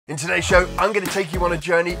In today's show, I'm going to take you on a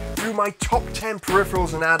journey through my top 10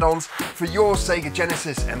 peripherals and add-ons for your Sega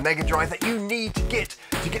Genesis and Mega Drive that you need to get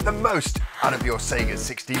the most out of your Sega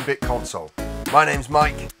 16-bit console. My name's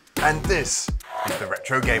Mike, and this is the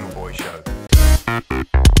Retro Gamer Boy Show.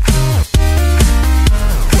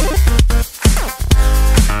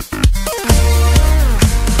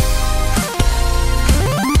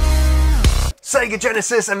 Sega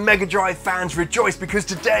Genesis and Mega Drive fans rejoice because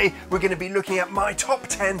today we're going to be looking at my top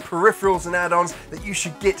 10 peripherals and add-ons that you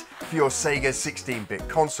should get for your Sega 16-bit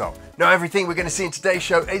console. Now everything we're going to see in today's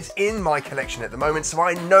show is in my collection at the moment, so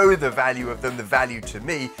I know the value of them, the value to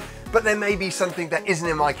me, but there may be something that isn't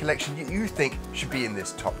in my collection that you think should be in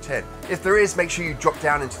this top 10. If there is, make sure you drop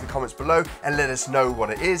down into the comments below and let us know what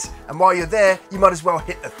it is. And while you're there, you might as well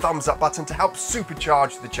hit the thumbs up button to help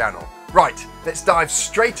supercharge the channel. Right, let's dive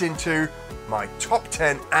straight into my top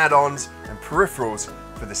 10 add-ons and peripherals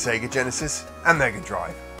for the Sega Genesis and Mega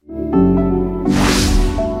Drive.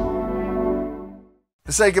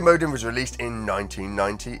 The Sega modem was released in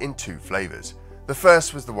 1990 in two flavors. The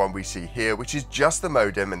first was the one we see here, which is just the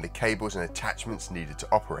modem and the cables and attachments needed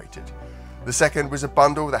to operate it. The second was a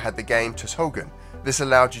bundle that had the game 𝗵𝗂𝗏𝗏. This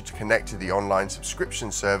allowed you to connect to the online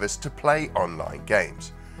subscription service to play online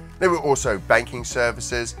games. There were also banking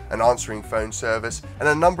services, an answering phone service, and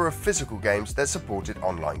a number of physical games that supported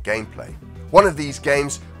online gameplay. One of these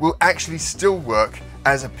games will actually still work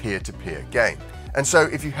as a peer-to-peer game. And so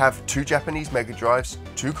if you have two Japanese Mega Drives,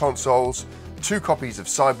 two consoles, two copies of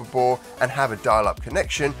𝗏𝗏𝗏𝗏, and have a dial-up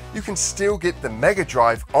connection, you can still get the Mega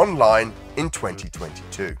Drive online in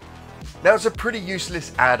 2022. Now it's a pretty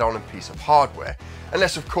useless add-on and piece of hardware,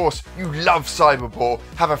 unless of course you love 𝗏𝗏𝗏𝗏𝗏,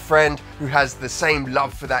 have a friend who has the same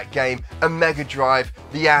love for that game, a Mega Drive,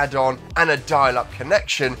 the add-on, and a dial-up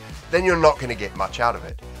connection, then you're not going to get much out of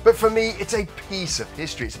it. But for me, it's a piece of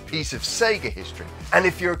history, it's a piece of Sega history. And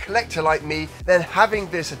if you're a collector like me, then having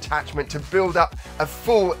this attachment to build up a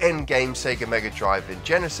full endgame Sega Mega Drive in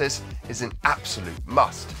Genesis is an absolute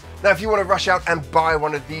must. Now, if you want to rush out and buy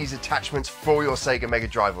one of these attachments for your Sega Mega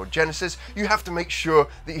Drive or Genesis, you have to make sure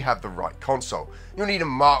that you have the right console. You'll need a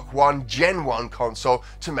Mark I Gen 1 console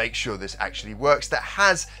to make sure this actually works, that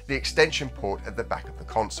has the extension port at the back of the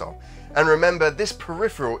console. And remember, this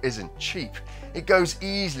peripheral isn't cheap. It goes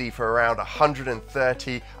easily for around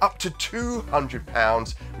 130 up to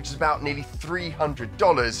 £200, which is about nearly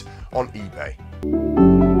 $300 on eBay.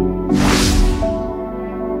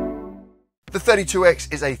 The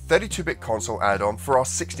 32X is a 32-bit console add-on for our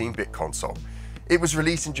 16-bit console. It was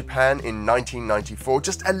released in Japan in 1994,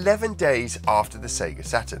 just 11 days after the Sega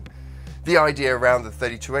Saturn. The idea around the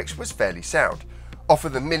 32X was fairly sound. Offer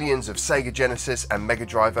the millions of Sega Genesis and Mega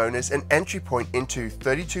Drive owners an entry point into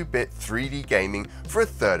 32-bit 3D gaming for a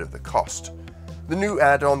third of the cost. The new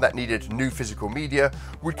add-on that needed new physical media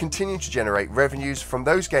would continue to generate revenues from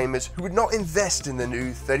those gamers who would not invest in the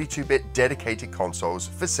new 32-bit dedicated consoles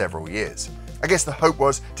for several years. I guess the hope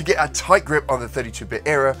was to get a tight grip on the 32-bit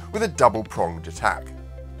era with a double-pronged attack.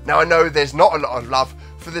 Now I know there's not a lot of love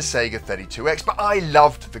for the Sega 32X, but I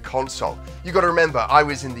loved the console. You got to remember, I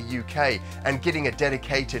was in the UK and getting a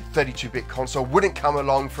dedicated 32-bit console wouldn't come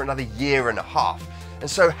along for another year and a half. And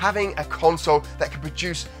so having a console that could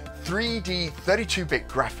produce 3D 32-bit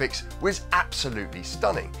graphics was absolutely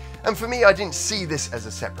stunning. And for me, I didn't see this as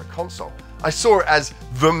a separate console. I saw it as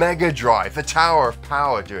the Mega Drive, the Tower of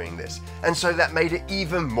Power doing this. And so that made it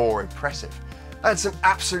even more impressive. I had some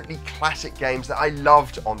absolutely classic games that I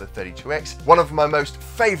loved on the 32X, one of my most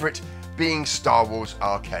favourite being Star Wars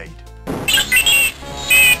Arcade.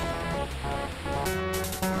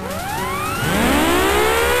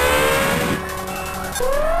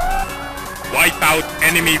 Wipe out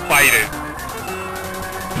enemy fighters.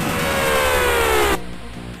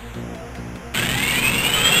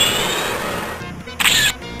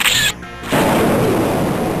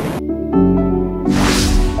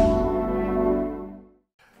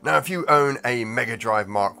 Now, if you own a Mega Drive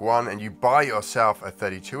Mark I and you buy yourself a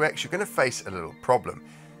 32X, you're going to face a little problem.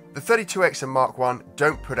 The 32X and Mark I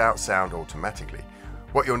don't put out sound automatically.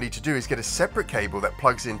 What you'll need to do is get a separate cable that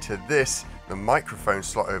plugs into this, the microphone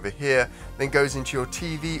slot over here, then goes into your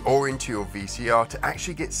TV or into your VCR to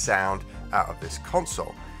actually get sound out of this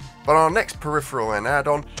console. But our next peripheral and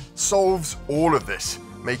add-on solves all of this,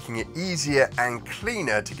 making it easier and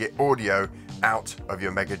cleaner to get audio out of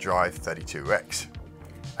your Mega Drive 32X.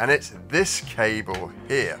 And it's this cable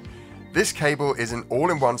here. This cable is an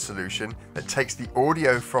all-in-one solution that takes the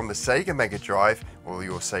audio from the Sega Mega Drive or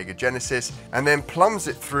your Sega Genesis and then plumbs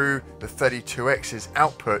it through the 32X's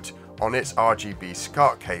output on its RGB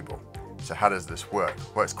SCART cable. So how does this work?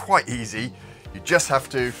 Well, it's quite easy. You just have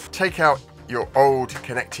to take out your old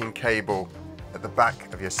connecting cable at the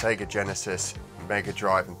back of your Sega Genesis, Mega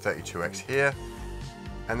Drive and 32X here,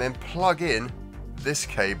 and then plug in this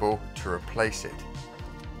cable to replace it.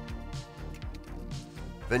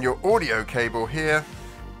 Then your audio cable here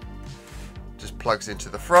just plugs into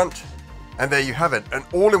the front, and there you have it, an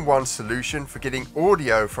all-in-one solution for getting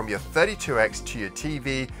audio from your 32X to your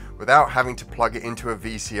TV without having to plug it into a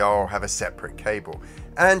VCR or have a separate cable.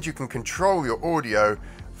 And you can control your audio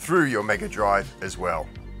through your Mega Drive as well.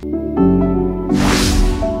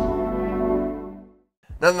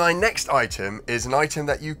 Now my next item is an item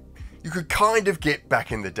that you could kind of get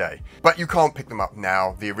back in the day, but you can't pick them up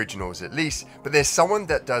now, the originals at least, but there's someone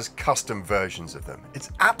that does custom versions of them. It's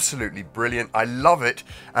absolutely brilliant, I love it,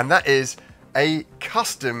 and that is a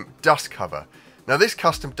custom dust cover. Now this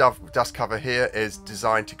custom dust cover here is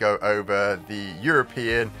designed to go over the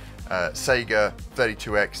European Sega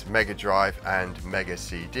 32X, Mega Drive and Mega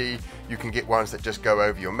CD. You can get ones that just go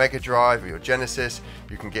over your Mega Drive or your Genesis.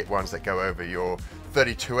 You can get ones that go over your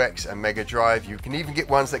 32X and Mega Drive. You can even get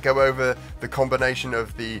ones that go over the combination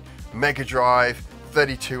of the Mega Drive,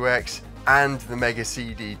 32X and the Mega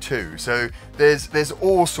CD too. So there's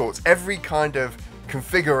all sorts, every kind of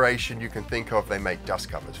configuration you can think of, they make dust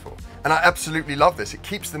covers for. And I absolutely love this. It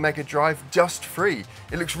keeps the Mega Drive dust free.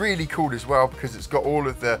 It looks really cool as well because it's got all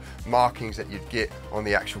of the markings that you'd get on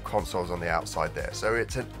the actual consoles on the outside there. So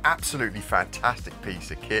it's an absolutely fantastic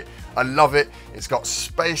piece of kit. I love it. It's got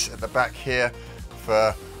space at the back here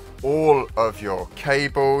for all of your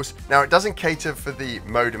cables. Now it doesn't cater for the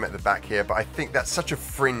modem at the back here, but I think that's such a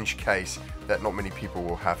fringe case that not many people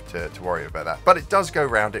will have to worry about that. But it does go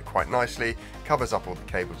around it quite nicely, covers up all the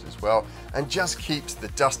cables as well, and just keeps the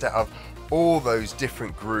dust out of all those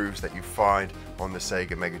different grooves that you find on the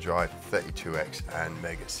Sega Mega Drive, 32X and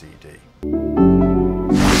Mega CD.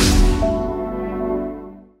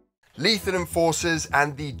 𝗵𝗺𝗶𝗴𝗴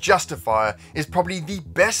and the Justifier is probably the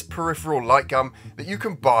best peripheral light gun that you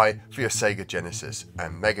can buy for your Sega Genesis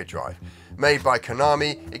and Mega Drive. Made by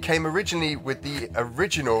Konami, it came originally with the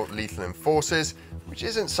original 𝗵𝗺𝗴𝗴𝗃, which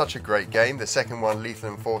isn't such a great game. The second one,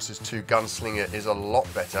 𝗵𝗺𝗴𝗃 2 Gunslinger, is a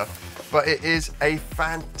lot better, but it is a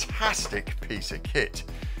fantastic piece of kit.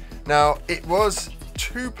 Now, it was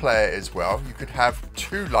 2-player as well. You could have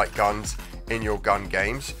 2 light guns in your gun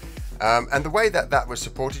games. And the way that was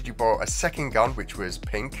supported, you bought a second gun, which was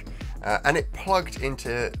pink, and it plugged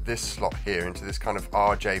into this slot here, into this kind of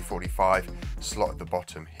RJ45 slot at the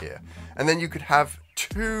bottom here. And then you could have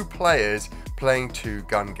 2 players playing 2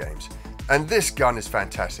 gun games. And this gun is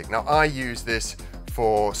fantastic. Now I use this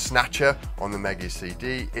for Snatcher on the Mega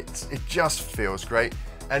CD. It just feels great,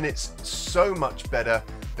 and it's so much better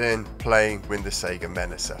than playing with the Sega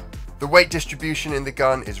Menacer. The weight distribution in the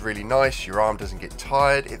gun is really nice. Your arm doesn't get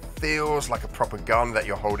tired. It feels like a proper gun that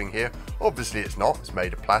you're holding here. Obviously it's not. It's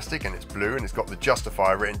made of plastic and it's blue and it's got the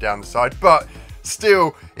Justifier written down the side, but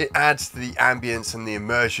still it adds to the ambience and the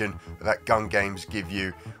immersion that gun games give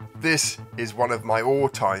you. This is one of my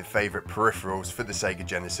all-time favorite peripherals for the Sega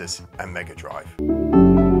Genesis and Mega Drive.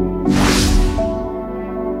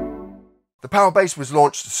 The Power Base was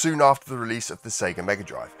launched soon after the release of the Sega Mega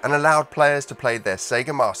Drive and allowed players to play their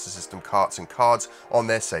Sega Master System carts and cards on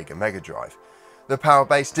their Sega Mega Drive. The Power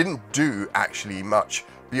Base didn't do actually much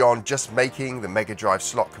beyond just making the Mega Drive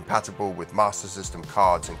slot compatible with Master System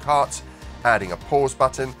cards and carts, adding a pause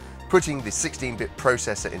button, putting the 16-bit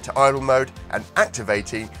processor into idle mode, and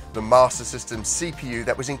activating the Master System CPU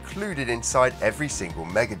that was included inside every single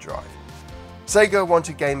Mega Drive. Sega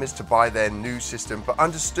wanted gamers to buy their new system, but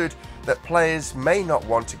understood that players may not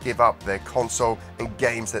want to give up their console and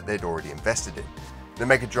games that they'd already invested in. The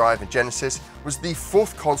Mega Drive and Genesis was the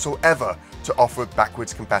 4th console ever to offer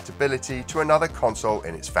backwards compatibility to another console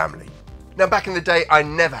in its family. Now back in the day, I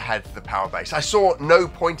never had the Power Base. I saw no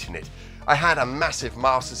point in it. I had a massive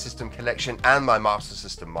Master System collection and my Master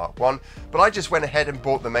System Mark I, but I just went ahead and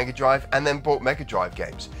bought the Mega Drive and then bought Mega Drive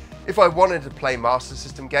games. If I wanted to play Master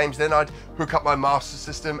System games, then I'd hook up my Master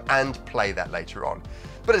System and play that later on.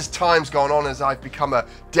 But as time's gone on, as I've become a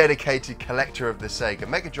dedicated collector of the Sega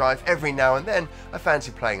Mega Drive, every now and then I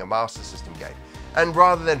fancy playing a Master System game. And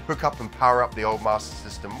rather than hook up and power up the old Master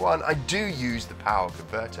System 1, I do use the power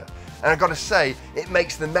converter. And I've got to say, it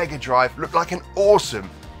makes the Mega Drive look like an awesome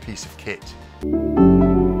piece of kit.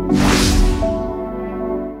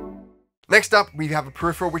 Next up, we have a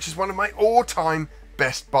peripheral which is one of my all-time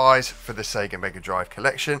best buys for the Sega Mega Drive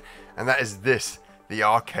collection, and that is this, the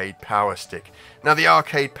Arcade Power Stick. Now the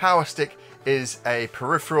Arcade Power Stick is a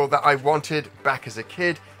peripheral that I wanted back as a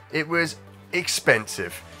kid. It was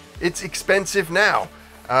expensive. It's expensive now,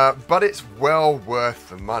 but it's well worth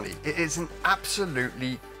the money. It is an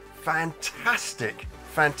absolutely fantastic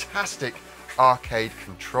arcade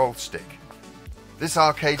control stick. This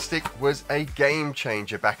arcade stick was a game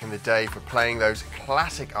changer back in the day for playing those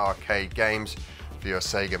classic arcade games for your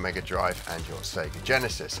Sega Mega Drive and your Sega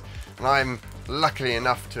Genesis. And I'm lucky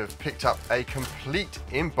enough to have picked up a complete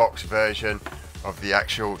in-box version of the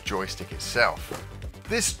actual joystick itself.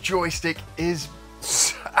 This joystick is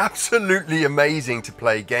absolutely amazing to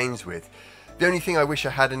play games with. The only thing I wish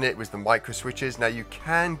I had in it was the micro switches. Now you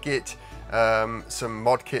can get some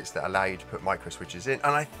mod kits that allow you to put micro switches in,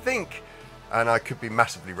 and I think, and I could be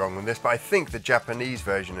massively wrong on this, but I think the Japanese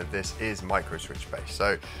version of this is micro switch based.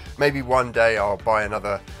 So maybe one day I'll buy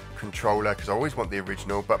another controller, because I always want the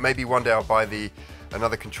original, but maybe one day I'll buy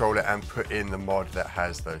another controller and put in the mod that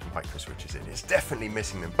has those micro switches in. It's definitely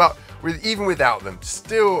missing them, but even without them,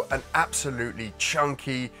 still an absolutely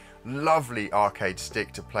chunky, lovely arcade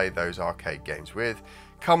stick to play those arcade games with.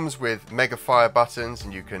 Comes with Mega Fire buttons,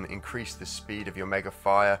 and you can increase the speed of your Mega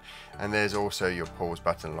Fire, and there's also your pause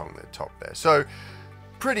button along the top there. So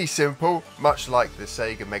pretty simple, much like the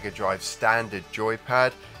Sega Mega Drive standard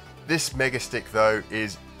joypad. This Mega Stick though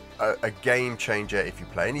is a game changer if you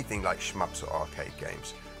play anything like shmups or arcade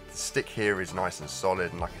games. The stick here is nice and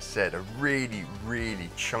solid, and like I said, a really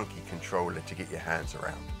chunky controller to get your hands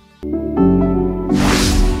around.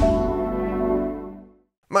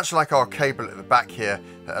 Much like our cable at the back here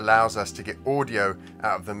that allows us to get audio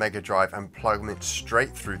out of the Mega Drive and plug it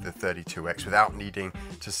straight through the 32X without needing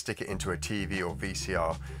to stick it into a TV or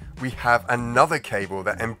VCR, we have another cable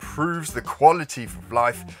that improves the quality of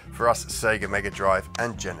life for us Sega Mega Drive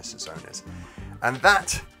and Genesis owners. And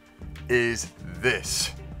that is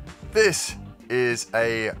this. This is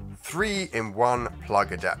a 3-in-1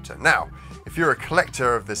 plug adapter. Now, if you're a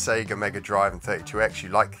collector of the Sega Mega Drive and 32X, you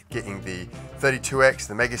like getting the 32X,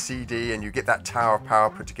 the Mega CD, and you get that tower of power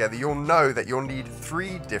put together, you'll know that you'll need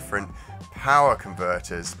 3 different power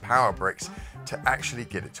converters, power bricks, to actually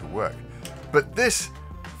get it to work. But this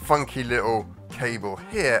funky little cable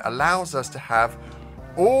here allows us to have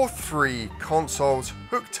all 3 consoles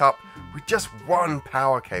hooked up with just one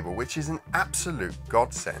power cable, which is an absolute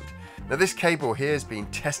godsend. Now this cable here has been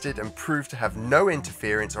tested and proved to have no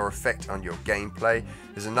interference or effect on your gameplay.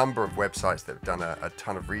 There's a number of websites that have done a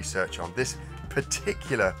ton of research on this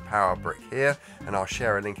particular power brick here, and I'll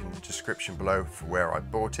share a link in the description below for where I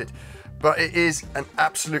bought it. But it is an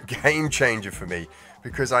absolute game changer for me,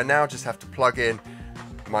 because I now just have to plug in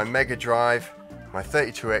my Mega Drive, my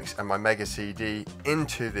 32X and my Mega CD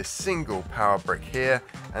into this single power brick here,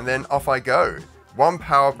 and then off I go. One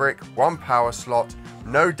power brick, one power slot,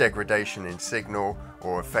 no degradation in signal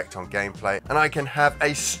or effect on gameplay, and I can have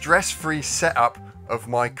a stress-free setup of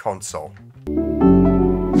my console.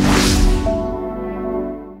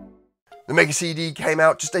 The Mega CD came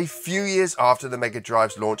out just a few years after the Mega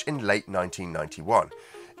Drive's launch in late 1991.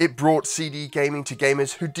 It brought CD gaming to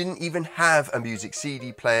gamers who didn't even have a music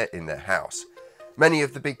CD player in their house. Many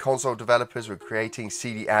of the big console developers were creating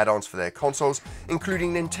CD add-ons for their consoles,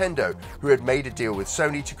 including Nintendo, who had made a deal with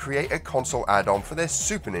Sony to create a console add-on for their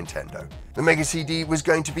Super Nintendo. The Mega CD was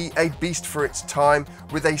going to be a beast for its time,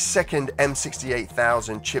 with a second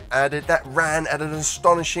𝗵𝗵𝗃𝗏𝗏 chip added that ran at an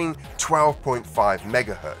astonishing 12.5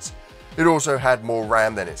 MHz. It also had more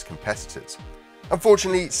RAM than its competitors.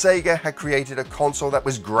 Unfortunately, Sega had created a console that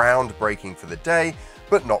was groundbreaking for the day,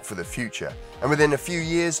 but not for the future. And within a few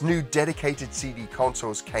years, new dedicated CD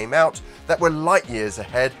consoles came out that were light years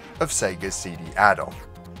ahead of Sega's CD add-on.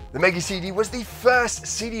 The Mega CD was the first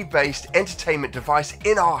CD-based entertainment device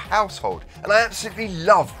in our household, and I absolutely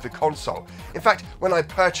loved the console. In fact, when I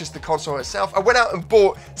purchased the console itself, I went out and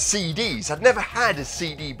bought CDs. I'd never had a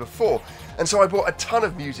CD before, and so I bought a ton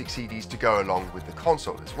of music CDs to go along with the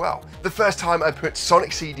console as well. The first time I put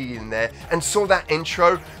Sonic CD in there and saw that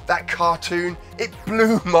intro, that cartoon, it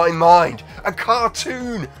blew my mind. A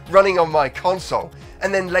cartoon running on my console.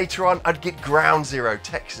 And then later on, I'd get Ground Zero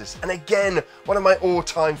Texas, and again, one of my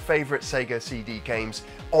all-time favorite Sega CD games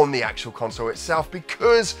on the actual console itself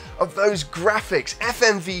because of those graphics,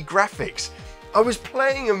 FMV graphics. I was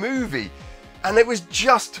playing a movie, and it was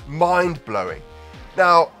just mind-blowing.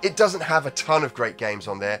 Now, it doesn't have a ton of great games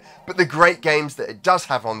on there, but the great games that it does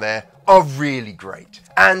have on there are really great.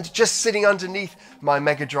 And just sitting underneath my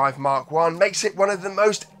Mega Drive Mark I makes it one of the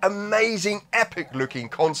most amazing, epic-looking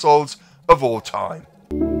consoles of all time.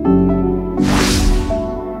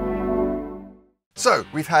 So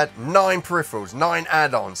we've had 9 peripherals, 9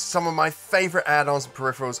 add-ons, some of my favourite add-ons and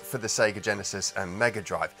peripherals for the Sega Genesis and Mega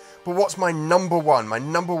Drive. But what's my number one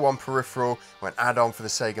peripheral when add-on for the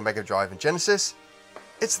Sega Mega Drive and Genesis?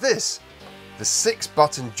 It's this, the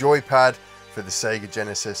 6-button joypad for the Sega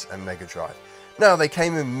Genesis and Mega Drive. Now, they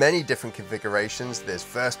came in many different configurations. There's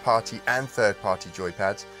first party and third party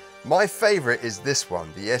joypads. My favourite is this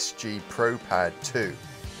one, the 𝗚cie𝘂𝗿𝗄 2.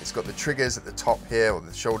 It's got the triggers at the top here, or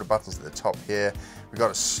the shoulder buttons at the top here. We've got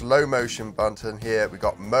a slow motion button here. We've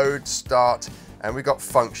got mode, start, and we've got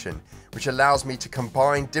function, which allows me to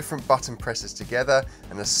combine different button presses together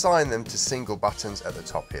and assign them to single buttons at the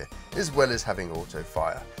top here, as well as having auto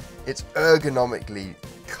fire. It's ergonomically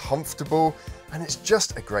comfortable, and it's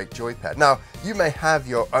just a great joypad. Now, you may have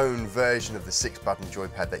your own version of the 6-button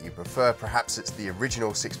joypad that you prefer. Perhaps it's the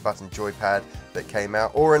original 6-button joypad that came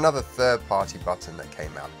out, or another third-party button that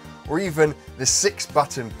came out, or even the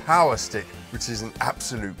 6-button power stick, which is an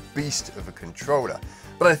absolute beast of a controller.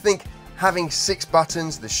 But I think having 6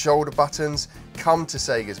 buttons, the shoulder buttons, come to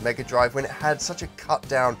Sega's Mega Drive when it had such a cut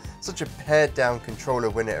down, such a pared down controller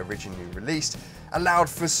when it originally released, allowed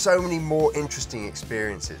for so many more interesting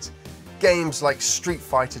experiences. Games like Street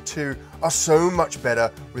Fighter 2 are so much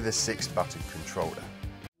better with a 6-button controller.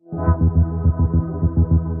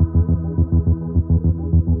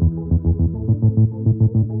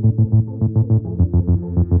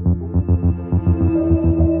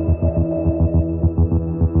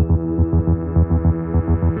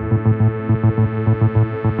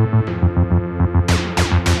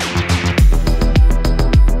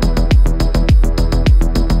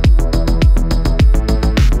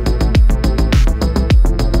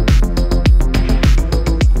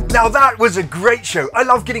 Now that was a great show. I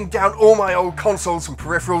love getting down all my old consoles and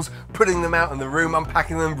peripherals, putting them out in the room,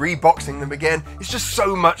 unpacking them, reboxing them again. It's just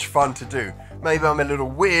so much fun to do. Maybe I'm a little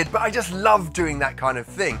weird, but I just love doing that kind of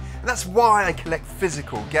thing. And that's why I collect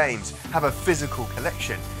physical games, have a physical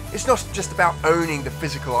collection. It's not just about owning the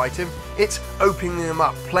physical item, it's opening them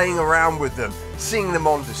up, playing around with them, seeing them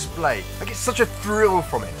on display. I get such a thrill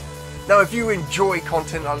from it. Now, if you enjoy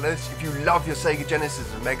content like this, if you love your Sega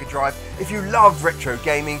Genesis and Mega Drive, if you love retro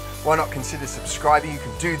gaming, why not consider subscribing? You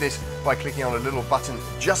can do this by clicking on a little button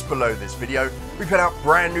just below this video. We put out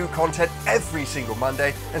brand new content every single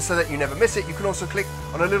Monday, and so that you never miss it, you can also click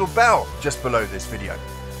on a little bell just below this video.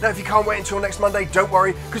 Now, if you can't wait until next Monday, don't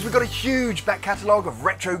worry, because we've got a huge back catalogue of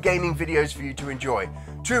retro gaming videos for you to enjoy,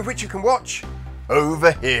 2 of which you can watch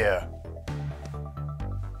over here.